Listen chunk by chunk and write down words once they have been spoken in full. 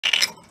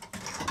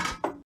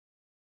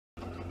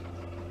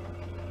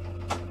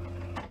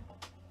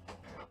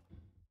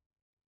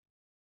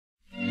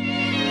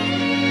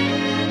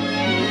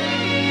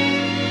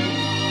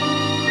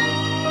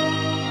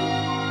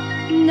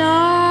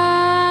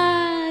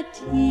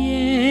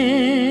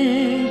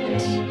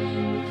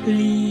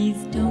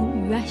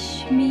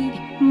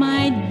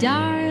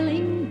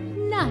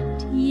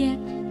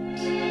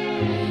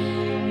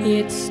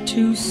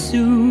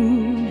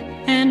soon.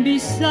 And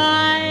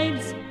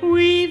besides,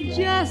 we've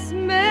just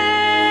met,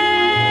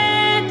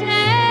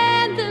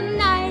 and the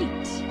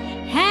night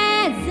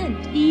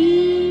hasn't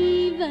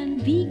even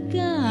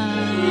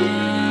begun.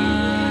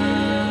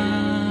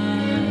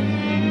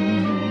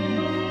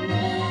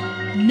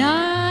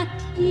 Not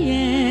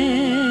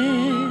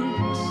yet.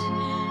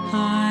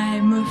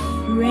 I'm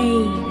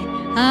afraid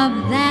of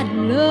that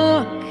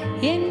look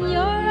in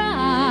your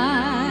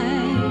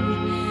eye.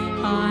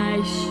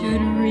 I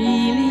should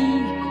really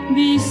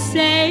be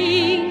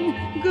saying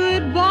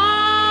goodbye,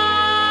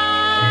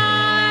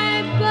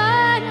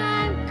 but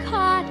I'm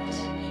caught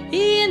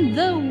in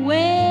the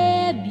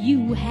web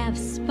you have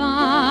spun.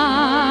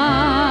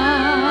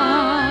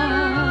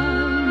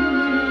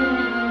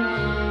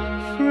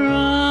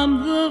 From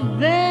the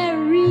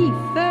very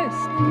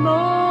first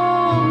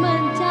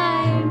moment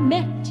I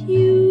met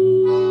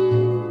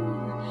you,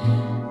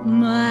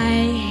 my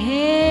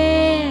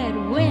head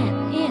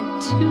went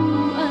into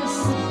a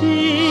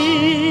spin.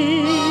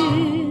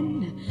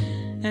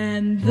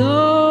 And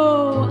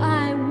though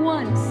I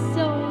want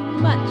so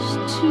much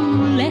to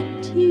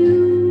let you,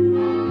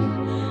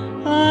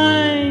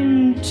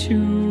 I'm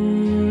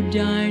too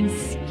darn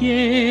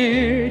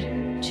scared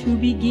to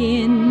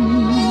begin.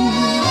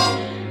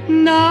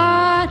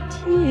 Not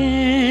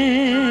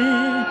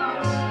yet.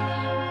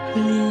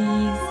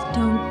 Please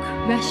don't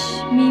crush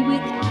me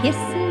with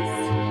kisses.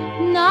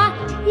 Not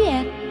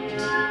yet.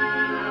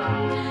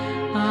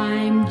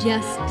 I'm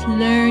just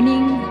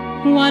learning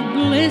what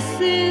bliss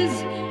is,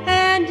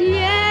 and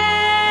yet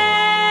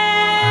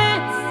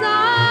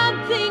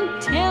something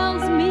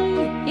tells me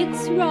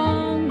it's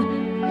wrong.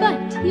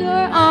 But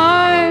your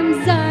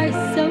arms are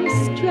so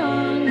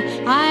strong,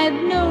 I've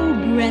no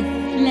breath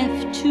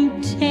left to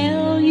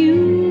tell you.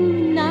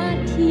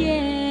 Not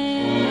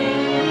yet.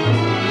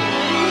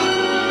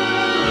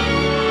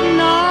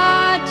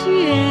 Not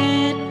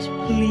yet.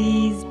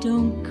 Please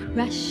don't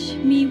crush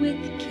me with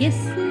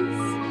kisses.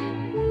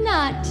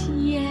 Not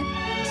yet.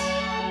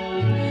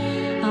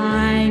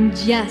 I'm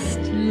just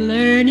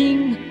learning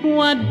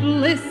what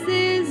bliss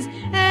is,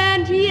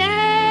 and yet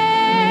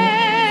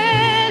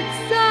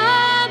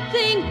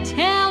something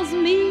tells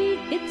me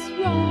it's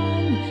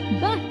wrong.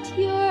 But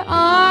your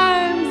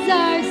arms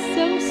are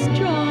so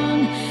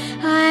strong,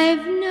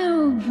 I've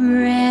no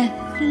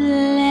breath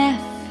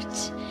left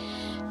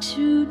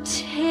to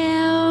tell